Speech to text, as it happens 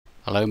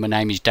Hello, my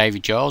name is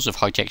David Giles of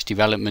High-Text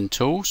Development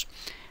Tools,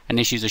 and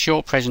this is a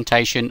short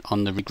presentation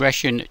on the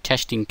regression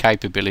testing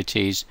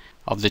capabilities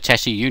of the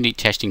TESSY unit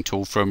testing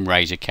tool from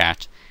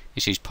Razorcat.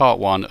 This is part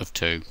 1 of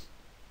 2.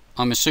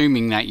 I'm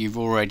assuming that you've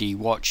already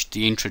watched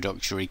the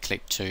introductory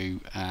clip to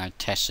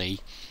TESSY,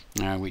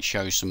 which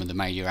shows some of the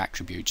major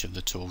attributes of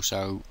the tool,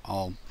 so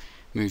I'll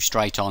move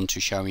straight on to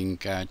showing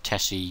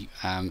TESSY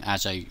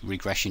as a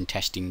regression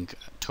testing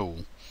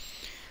tool.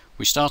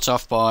 We start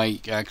off by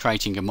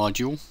creating a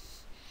module.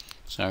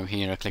 So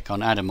here I click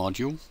on add a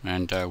module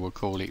and we'll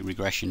call it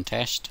regression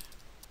test,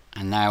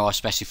 and now I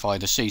specify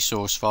the C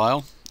source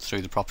file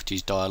through the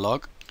properties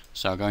dialog.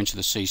 So I'll go into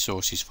the C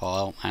sources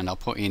file and I'll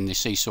put in the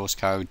C source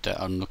code that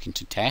I'm looking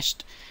to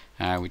test,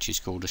 which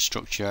is called a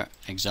structure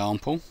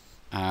example.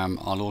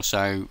 I'll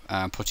also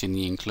put in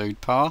the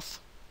include path.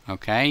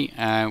 Okay,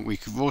 we're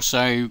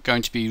also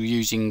going to be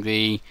using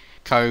the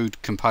Code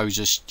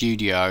Composer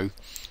Studio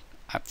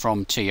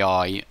from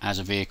TI as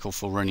a vehicle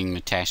for running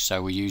the test,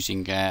 so we're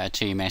using a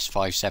TMS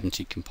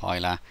 570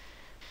 compiler.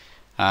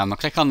 I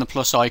click on the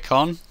plus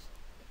icon.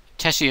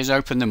 TESSY has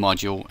opened the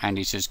module and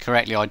it has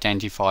correctly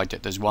identified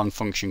that there's one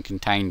function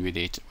contained with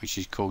it, which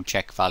is called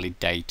check valid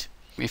date.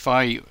 If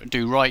I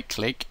do right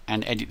click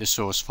and edit the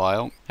source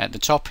file, at the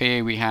top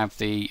here we have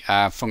the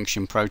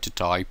function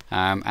prototype,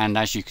 and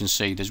as you can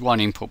see there's one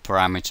input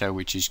parameter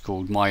which is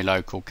called my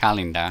local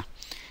calendar.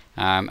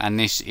 And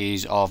this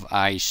is of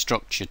a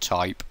structure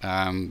type,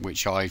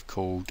 which I've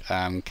called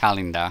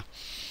calendar.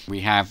 We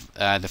have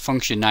the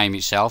function name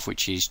itself,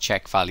 which is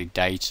check valid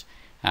date,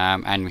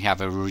 and we have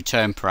a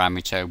return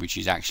parameter which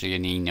is actually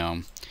an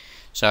enum.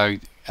 So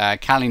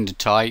calendar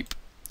type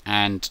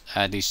and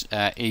this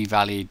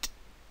evalid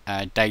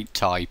date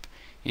type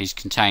is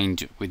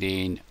contained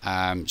within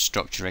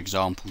structure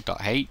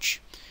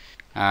example.h.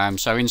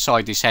 So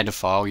inside this header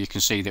file you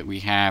can see that we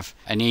have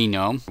an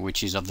enum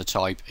which is of the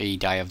type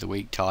day of the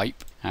week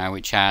type,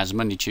 which has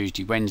Monday,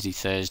 Tuesday, Wednesday,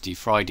 Thursday,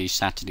 Friday,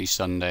 Saturday,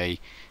 Sunday,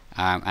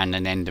 and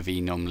an end of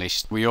enum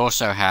list. We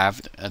also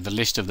have the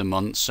list of the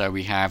months, so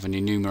we have an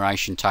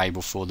enumeration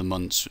table for the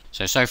months.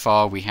 So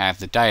far we have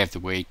the day of the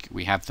week,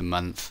 we have the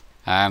month.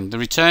 The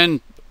return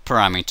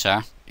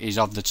parameter is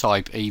of the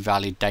type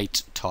evalid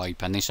date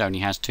type, and this only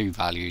has two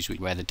values,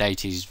 where the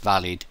date is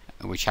valid,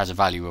 which has a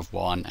value of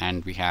 1,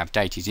 and we have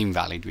date is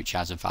invalid, which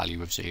has a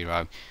value of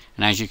 0.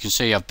 And as you can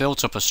see, I've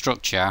built up a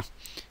structure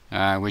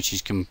which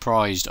is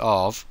comprised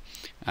of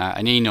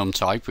an enum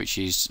type, which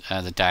is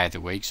the day of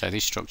the week. So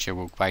this structure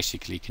will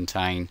basically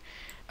contain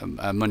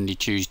Monday,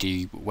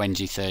 Tuesday,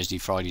 Wednesday, Thursday,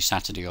 Friday,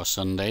 Saturday or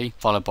Sunday,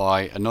 followed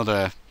by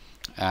another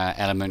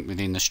element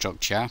within the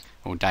structure,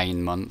 or day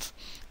in month.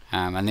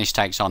 And this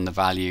takes on the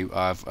value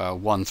of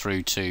 1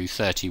 through to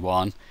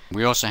 31.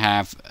 We also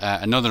have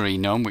another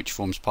enum which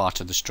forms part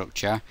of the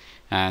structure,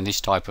 and this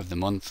type of the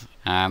month,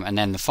 and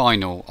then the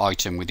final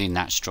item within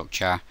that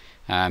structure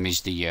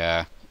is the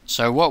year.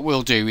 So what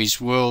we'll do is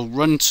we'll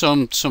run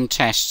some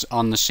tests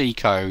on the C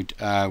code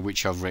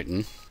which I've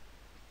written.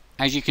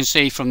 As you can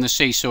see from the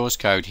C source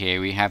code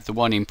here, we have the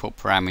one input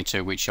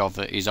parameter which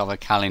is of a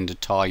calendar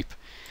type,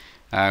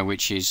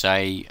 which is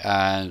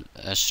a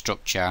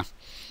structure,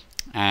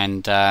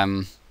 and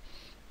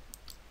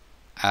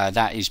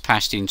that is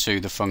passed into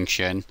the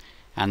function,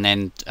 and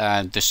then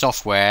the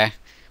software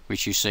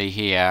which you see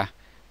here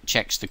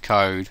checks the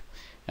code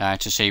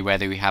to see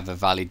whether we have a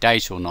valid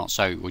date or not.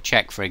 So we'll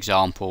check, for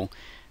example,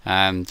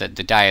 that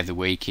the day of the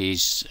week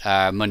is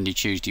Monday,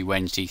 Tuesday,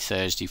 Wednesday,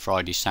 Thursday,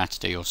 Friday,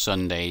 Saturday or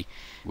Sunday.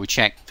 We'll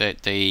check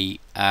that the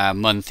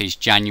month is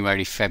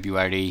January,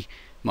 February,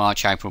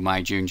 March, April,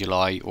 May, June,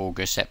 July,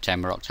 August,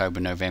 September,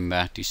 October,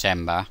 November,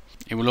 December.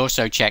 It will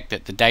also check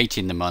that the date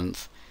in the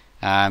month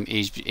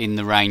is in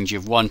the range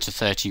of 1 to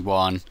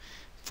 31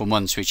 for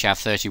months which have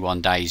 31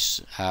 days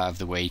of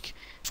the week,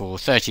 for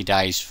 30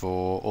 days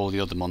for all the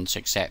other months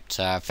except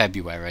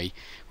February,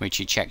 which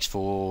it checks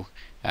for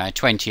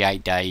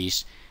 28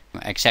 days,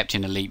 except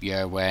in a leap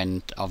year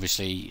when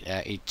obviously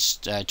it's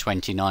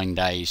 29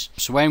 days.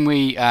 So when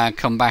we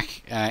come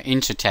back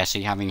into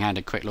TESSY, having had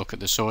a quick look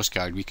at the source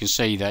code, we can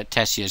see that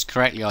TESSY has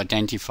correctly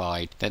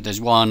identified that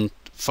there's one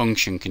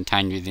function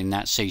contained within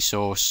that C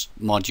source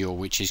module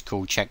which is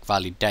called check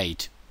valid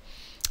date.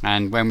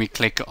 And when we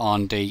click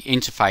on the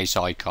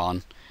interface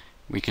icon,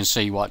 we can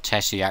see what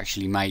TESSY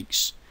actually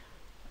makes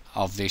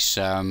of this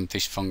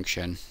this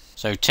function.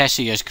 So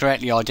TESSY has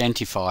correctly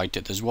identified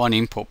that there's one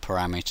input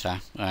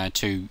parameter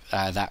to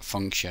that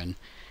function,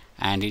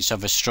 and it's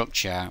of a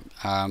structure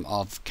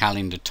of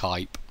calendar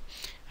type.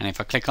 And if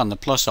I click on the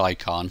plus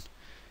icon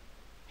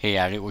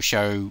here, it will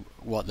show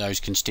what those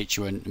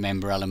constituent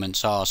member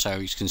elements are. So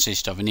it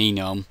consists of an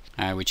enum,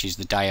 which is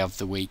the day of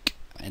the week.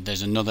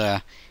 There's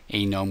another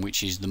enum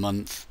which is the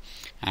month,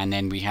 and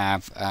then we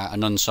have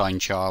an unsigned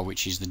char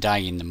which is the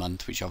day in the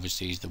month, which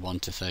obviously is the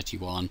 1 to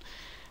 31.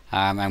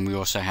 And we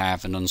also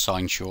have an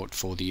unsigned short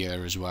for the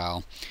year as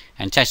well.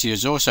 And TESSY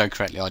has also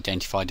correctly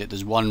identified that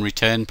there's one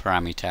return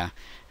parameter,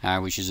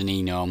 which is an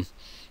enum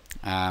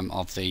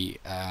of the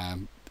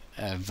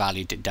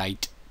valid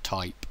date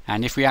type.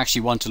 And if we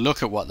actually want to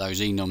look at what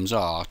those enums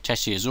are,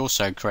 TESSY has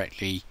also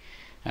correctly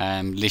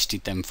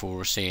listed them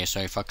for us here. So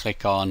if I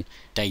click on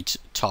date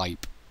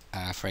type,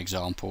 for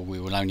example, we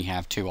will only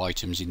have two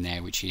items in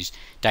there, which is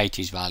date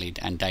is valid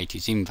and date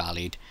is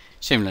invalid.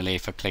 Similarly,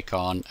 if I click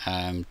on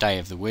day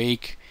of the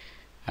week,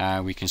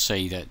 we can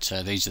see that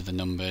these are the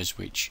numbers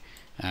which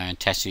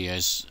TESSY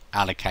has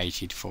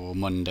allocated for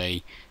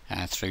Monday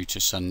through to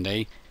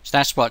Sunday. So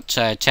that's what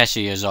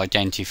TESSY has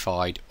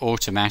identified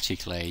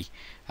automatically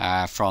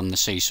from the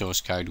C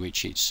source code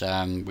which it's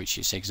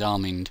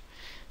examined.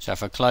 So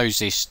if I close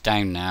this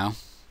down now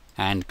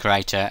and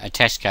create a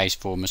test case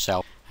for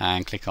myself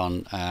and click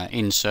on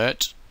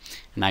insert,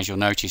 and as you'll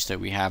notice that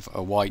we have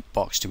a white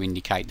box to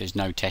indicate there's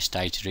no test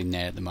data in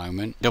there at the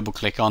moment. Double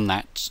click on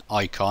that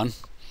icon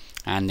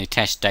and the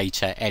test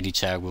data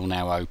editor will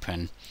now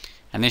open,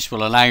 and this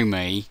will allow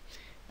me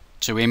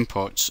to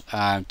input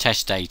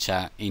test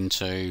data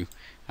into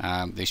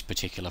this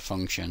particular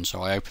function.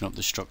 So I open up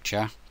the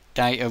structure,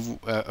 day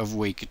of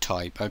week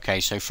type. Okay,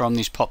 so from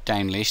this pop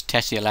down list,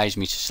 TESSY allows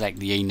me to select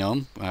the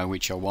enum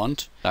which I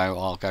want. So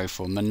I'll go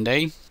for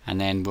Monday, and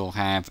then we'll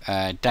have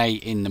a day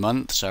in the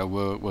month. So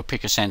we'll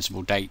pick a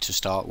sensible date to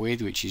start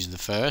with, which is the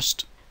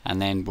 1st,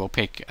 and then we'll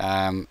pick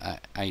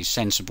a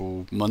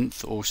sensible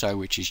month also,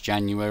 which is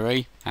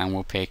January, and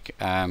we'll pick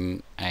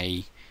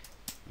a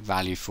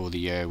value for the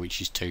year, which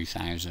is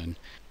 2000.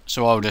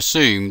 So I would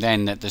assume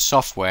then that the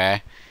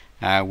software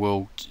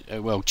will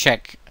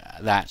check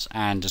that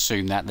and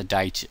assume that the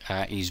date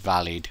is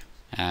valid,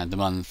 the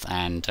month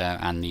and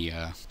the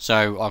year.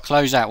 So I'll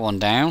close that one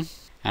down,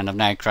 and I've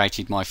now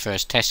created my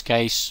first test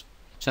case.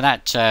 So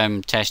that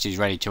test is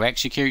ready to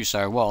execute.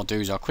 So what I'll do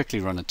is I'll quickly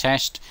run a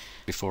test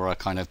before I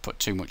kind of put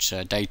too much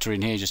data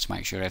in here, just to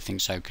make sure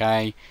everything's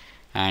okay,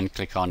 and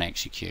click on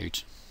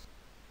execute.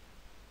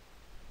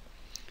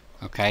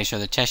 Okay, so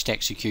the test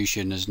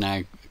execution is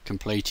now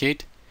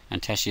completed,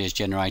 and TESSY has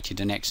generated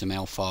an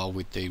XML file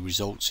with the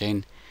results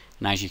in,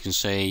 and as you can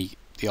see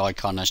the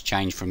icon has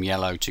changed from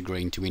yellow to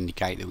green to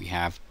indicate that we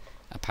have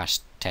a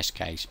passed test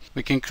case.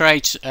 We can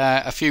create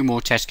a few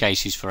more test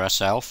cases for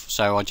ourselves,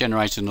 so I'll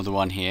generate another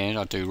one here.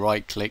 I'll do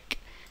right click,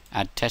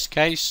 add test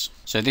case.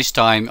 So this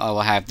time I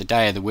will have the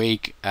day of the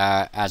week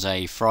as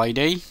a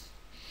Friday,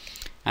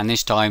 and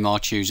this time I'll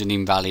choose an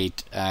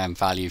invalid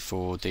value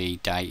for the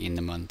day in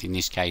the month. In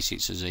this case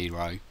it's a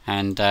 0,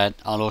 and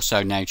I'll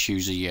also now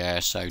choose a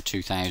year, so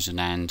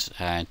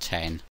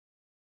 2010.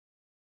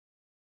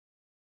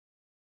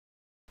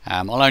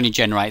 I'll only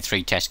generate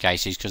 3 test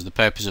cases because the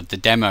purpose of the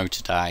demo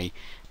today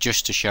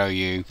just to show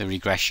you the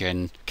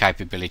regression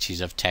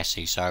capabilities of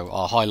TESSY. So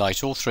I'll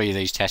highlight all 3 of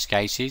these test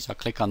cases. I'll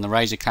click on the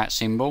Razorcat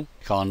symbol,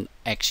 click on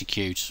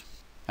execute.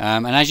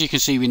 And as you can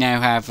see, we now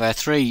have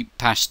 3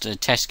 passed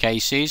test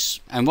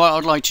cases, and what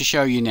I'd like to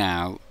show you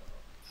now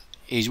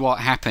is what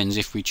happens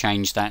if we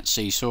change that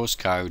C source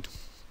code.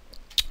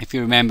 If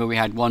you remember, we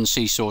had one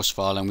C source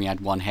file and we had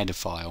one header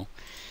file.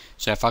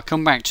 So if I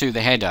come back to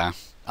the header,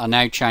 I'll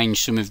now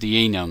change some of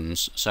the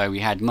enums. So we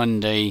had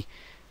Monday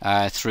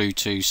through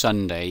to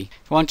Sunday.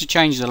 If I want to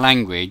change the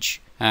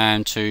language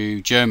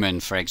to German,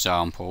 for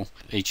example,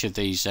 each of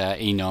these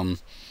enum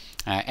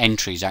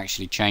entries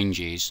actually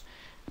changes,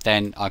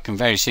 then I can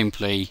very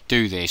simply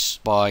do this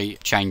by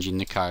changing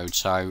the code.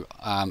 So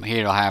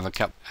here I have a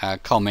couple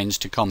comments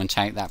to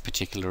commentate that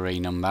particular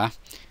enumber.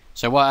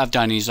 So what I've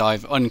done is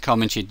I've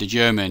uncommented the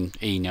German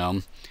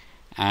enum,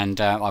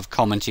 and I've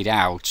commented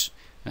out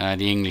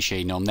the English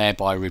enum,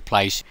 thereby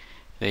replace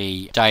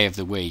the day of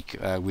the week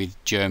with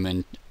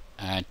German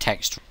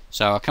text.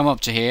 So I come up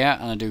to here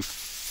and I do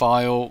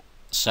file,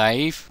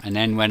 save, and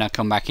then when I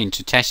come back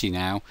into TESSY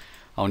now,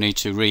 I'll need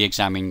to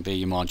re-examine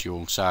the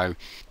module. So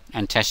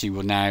and TESSY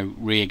will now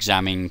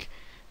re-examine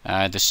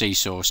the C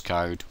source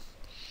code.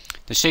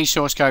 The C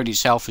source code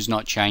itself has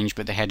not changed,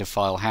 but the header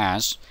file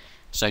has.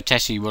 So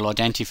TESSY will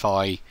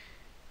identify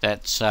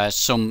that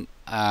some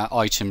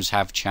items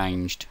have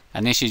changed,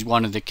 and this is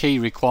one of the key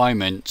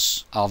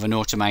requirements of an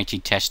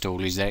automated test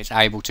tool, is that it's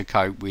able to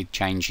cope with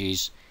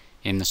changes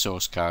in the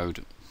source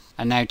code.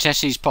 And now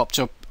TESSY's popped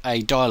up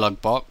a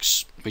dialog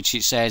box which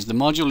it says the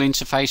module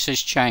interface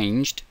has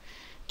changed.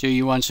 Do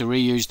you want to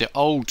reuse the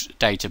old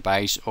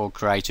database or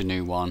create a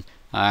new one?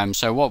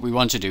 So what we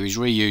want to do is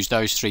reuse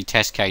those 3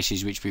 test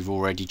cases which we've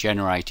already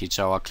generated.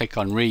 So I'll click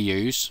on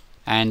reuse,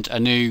 and a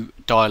new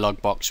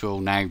dialog box will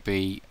now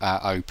be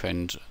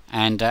opened.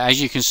 And as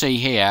you can see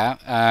here,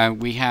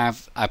 we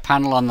have a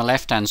panel on the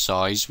left hand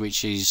side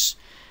which is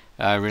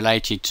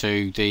related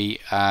to the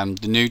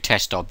new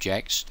test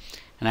objects,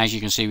 and as you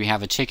can see we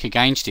have a tick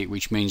against it,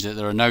 which means that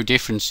there are no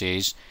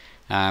differences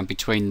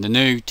between the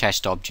new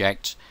test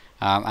object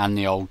and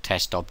the old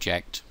test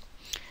object.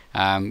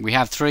 We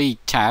have 3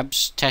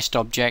 tabs: test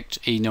object,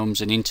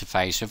 enums and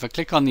interface. So if I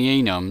click on the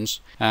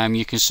enums,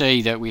 you can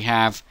see that we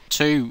have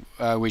 2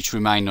 which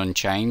remain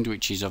unchanged,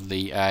 which is of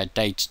the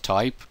date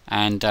type,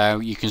 and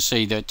you can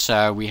see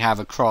that we have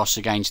a cross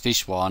against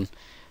this one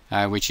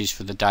which is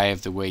for the day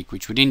of the week,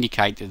 which would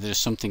indicate that there's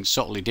something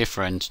subtly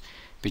different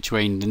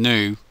between the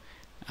new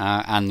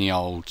and the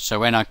old. So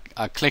when I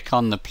click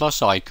on the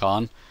plus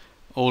icon,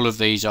 all of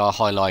these are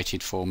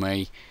highlighted for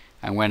me,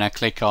 and when I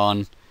click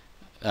on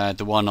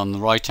the one on the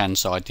right hand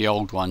side, the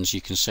old ones,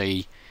 you can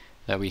see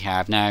that we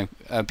have now,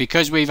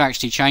 because we've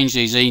actually changed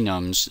these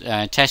enums,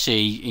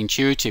 TESSY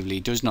intuitively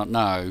does not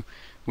know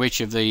which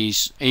of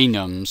these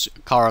enums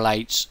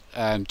correlates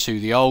to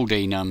the old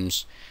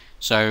enums.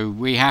 So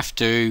we have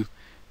to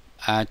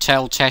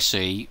tell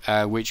TESSY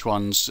which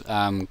ones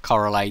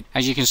correlate.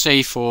 As you can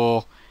see,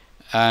 for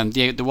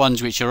the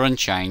ones which are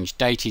unchanged,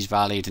 date is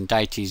valid and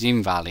date is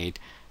invalid.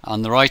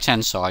 On the right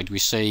hand side we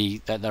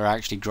see that they're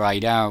actually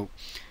greyed out.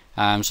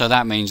 So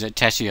that means that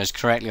TESSY has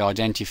correctly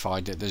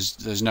identified that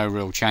there's no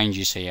real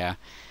changes here,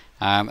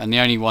 and the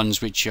only ones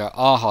which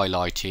are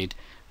highlighted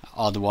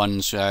are the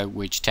ones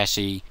which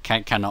TESSY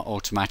cannot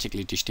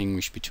automatically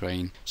distinguish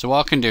between. So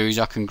what I can do is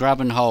I can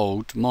grab and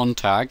hold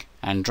Montag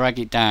and drag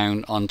it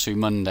down onto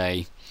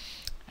Monday,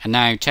 and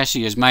now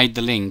TESSY has made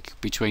the link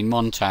between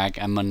Montag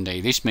and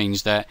Monday. This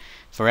means that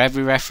for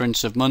every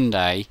reference of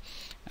Monday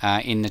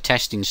in the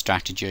testing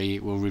strategy,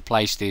 it will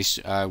replace this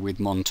with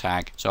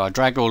Montag. So I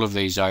drag all of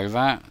these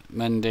over: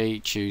 Monday,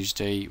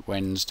 Tuesday,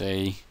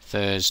 Wednesday,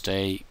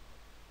 Thursday,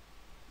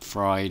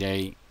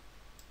 Friday,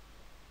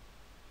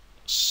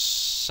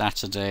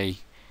 Saturday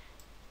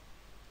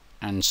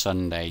and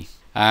Sunday.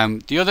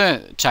 The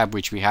other tab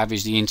which we have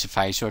is the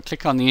interface. So I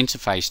click on the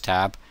interface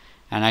tab,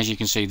 and as you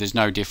can see, there's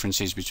no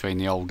differences between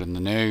the old and the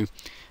new.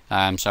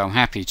 So I'm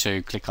happy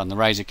to click on the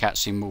Razorcat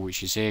symbol,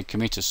 which is here,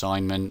 commit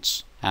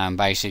assignments, and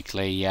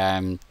basically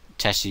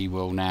TESSY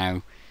will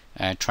now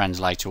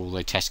translate all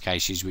the test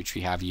cases which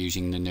we have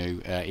using the new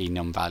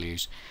enum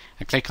values.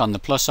 I click on the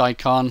plus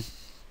icon.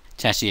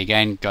 TESSY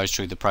again goes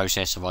through the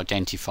process of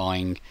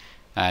identifying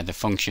the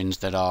functions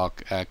that are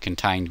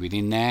contained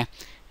within there,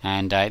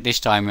 and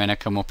this time when I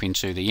come up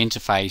into the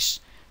interface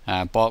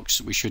box,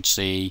 we should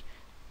see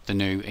the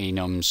new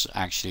enums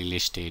actually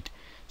listed.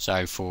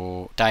 So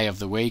for day of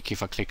the week,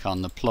 if I click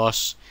on the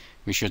plus,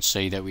 we should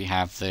see that we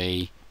have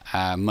the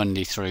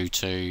Monday through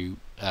to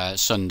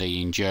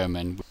Sunday in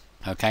German.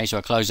 Okay, so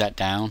I close that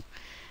down,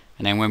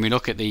 and then when we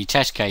look at the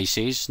test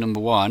cases, number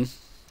one,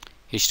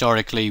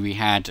 historically we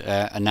had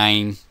a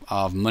name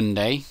of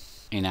Monday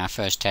in our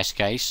first test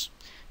case.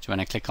 So when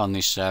I click on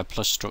this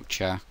plus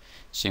structure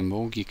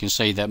symbol, you can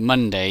see that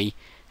Monday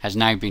has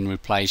now been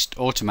replaced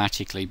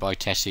automatically by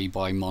TESSY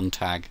by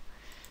Montag.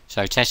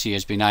 So TESSY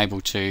has been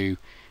able to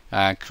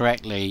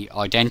correctly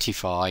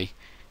identify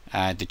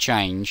the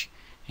change.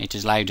 It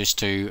has allowed us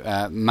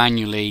to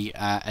manually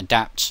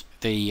adapt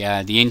the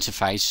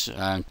interface,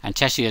 and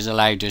TESSY has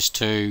allowed us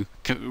to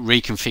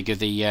reconfigure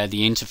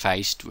the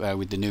interface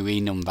with the new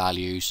enum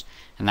values,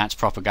 and that's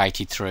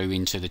propagated through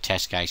into the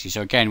test cases.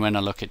 So again, when I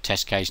look at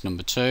test case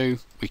number 2,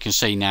 we can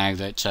see now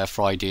that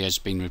Friday has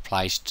been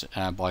replaced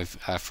by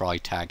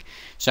Freitag.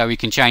 So we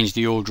can change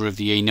the order of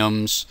the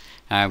enums,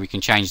 we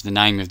can change the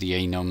name of the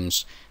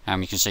enums,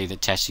 and we can see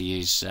that TESSY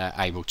is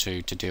able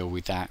to deal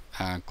with that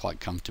quite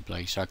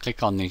comfortably. So I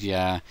click on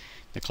the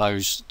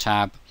close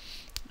tab,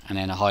 and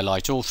then I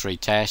highlight all 3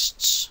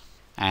 tests,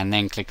 and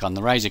then click on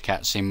the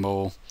Razorcat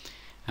symbol,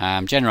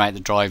 generate the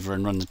driver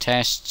and run the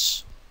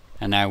tests,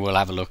 and now we'll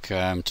have a look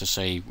to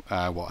see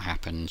what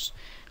happens.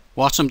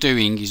 What I'm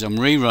doing is I'm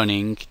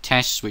rerunning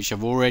tests which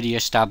I've already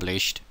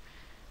established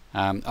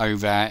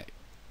over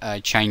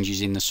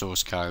changes in the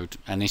source code,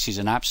 and this is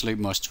an absolute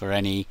must for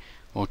any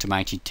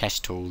automated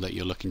test tool that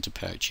you're looking to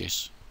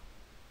purchase.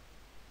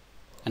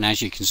 And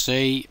as you can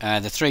see,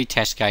 the 3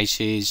 test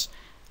cases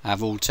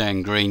have all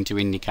turned green to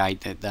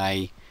indicate that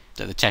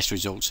the test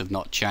results have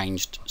not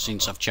changed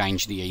since I've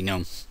changed the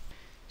enum.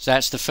 So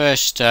that's the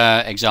first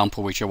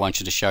example which I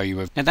wanted to show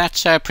you. Now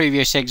that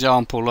previous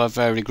example of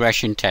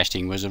regression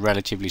testing was a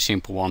relatively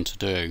simple one to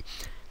do,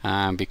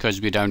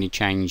 because we'd only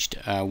changed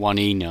one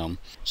enum.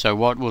 So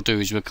what we'll do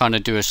is we'll kind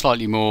of do a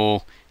slightly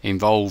more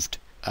involved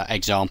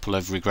example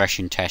of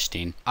regression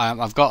testing.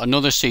 I've got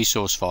another C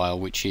source file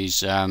which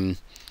is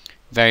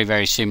very,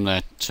 very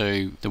similar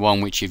to the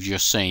one which you've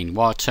just seen.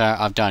 What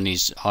I've done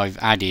is I've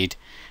added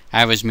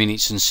hours,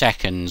 minutes and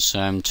seconds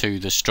to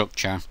the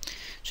structure.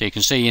 So you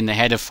can see in the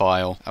header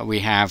file we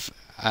have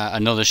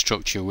another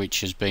structure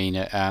which has been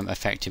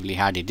effectively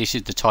added. This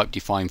is the type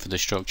defined for the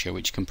structure,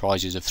 which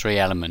comprises of 3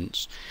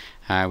 elements,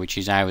 which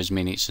is hours,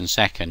 minutes and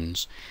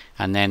seconds.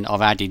 And then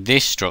I've added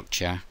this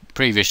structure.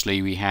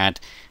 Previously we had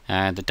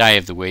the day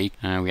of the week,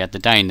 we had the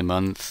day in the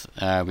month,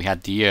 we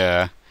had the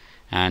year,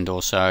 and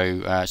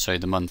also so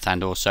the month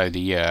and also the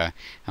year.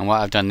 And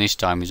what I've done this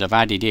time is I've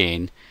added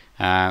in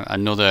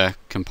another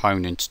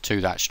component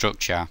to that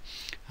structure,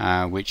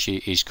 which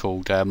is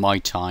called my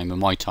time, and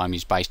my time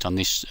is based on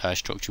this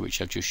structure which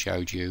I've just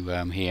showed you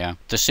here.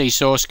 The C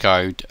source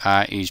code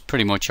is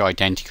pretty much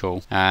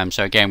identical.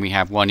 So again, we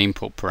have one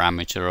input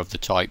parameter of the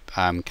type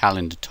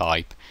calendar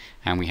type,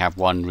 and we have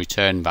one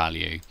return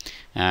value.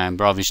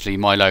 But obviously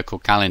my local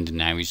calendar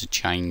now is a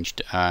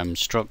changed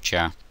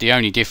structure. The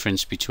only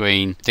difference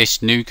between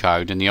this new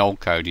code and the old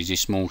code is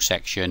this small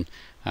section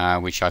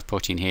which I've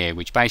put in here,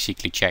 which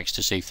basically checks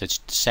to see if the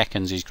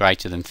seconds is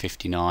greater than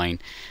 59,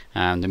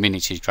 the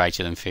minutes is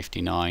greater than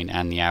 59,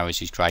 and the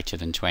hours is greater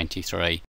than 23.